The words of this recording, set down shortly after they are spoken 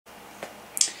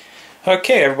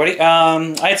Okay, everybody.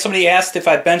 I had somebody asked if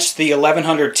I benched the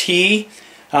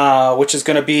 1100T, which is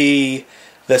going to be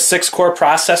the 6-core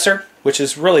processor, which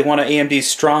is really one of AMD's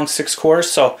strong 6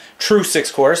 cores, so true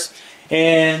 6 cores.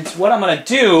 And what I'm going to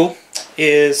do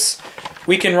is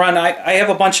we can run, I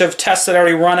have a bunch of tests that I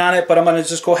already run on it, but I'm going to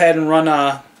just go ahead and run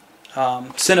a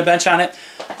cinebench on it.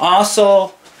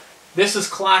 Also, this is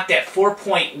clocked at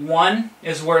 4.1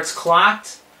 is where it's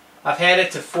clocked. I've had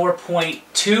it to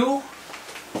 4.2.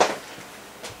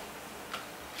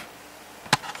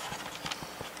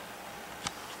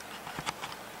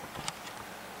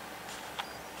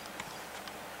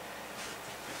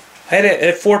 I had it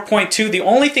at 4.2. The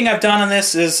only thing I've done on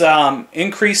this is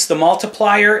increase the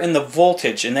multiplier and the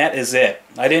voltage, and that is it.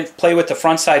 I didn't play with the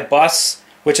front side bus,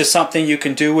 which is something you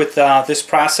can do with this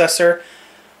processor.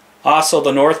 Also,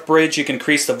 the north bridge, you can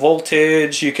increase the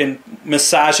voltage, you can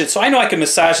massage it. So I know I can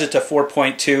massage it to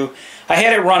 4.2. I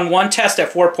had it run one test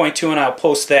at 4.2, and I'll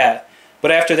post that.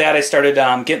 But after that, I started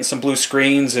getting some blue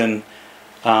screens, and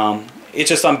it's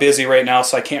just I'm busy right now,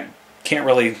 so I can't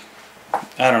really.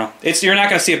 I don't know. You're not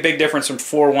going to see a big difference from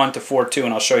 4.1 to 4.2,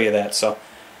 and I'll show you that. So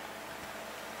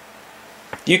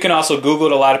you can also Google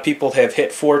it. A lot of people have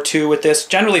hit 4.2 with this.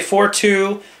 Generally, 4.2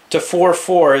 to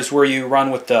 4.4 is where you run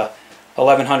with the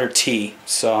 1100T.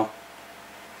 So,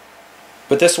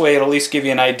 but this way, it'll at least give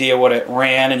you an idea what it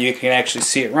ran, and you can actually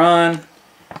see it run.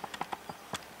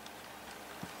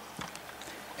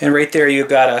 And right there, you've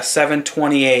got a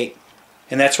 728,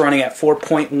 and that's running at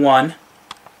 4.1.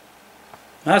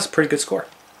 That's a pretty good score.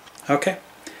 Okay.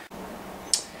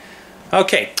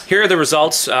 Okay, here are the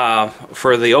results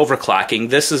for the overclocking.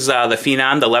 This is the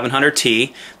Phenom, the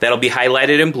 1100T. That'll be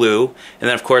highlighted in blue. And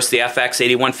then, of course, the FX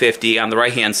 8150 on the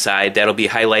right-hand side. That'll be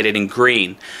highlighted in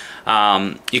green.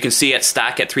 You can see it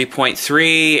stock at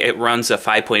 3.3. It runs a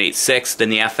 5.86.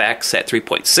 Then the FX at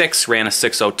 3.6 ran a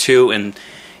 602. And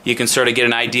you can sort of get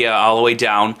an idea all the way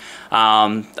down.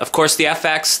 Of course, the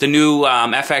FX, the new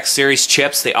FX series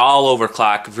chips, they all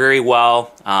overclock very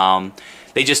well.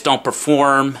 They just don't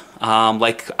perform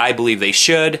like I believe they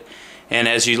should. And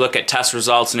as you look at test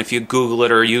results, and if you Google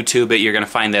it or YouTube it, you're going to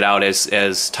find that out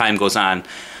as time goes on.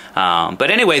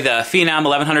 But anyway, the Phenom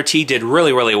 1100T did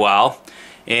really, really well.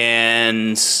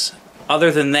 And other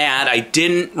than that, I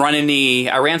didn't run any.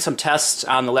 I ran some tests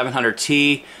on the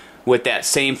 1100T with that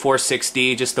same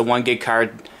 460, just the 1 gig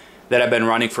card that I've been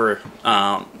running for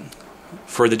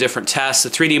the different tests. The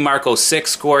 3D Mark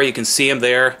 06 score, you can see them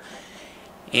there.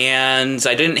 And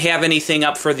I didn't have anything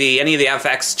up for any of the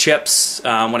FX chips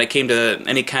when it came to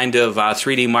any kind of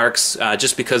 3D marks,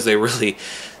 just because they really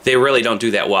don't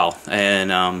do that well,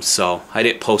 and so I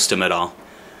didn't post them at all.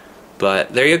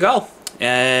 But there you go.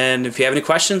 And if you have any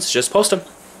questions, just post them.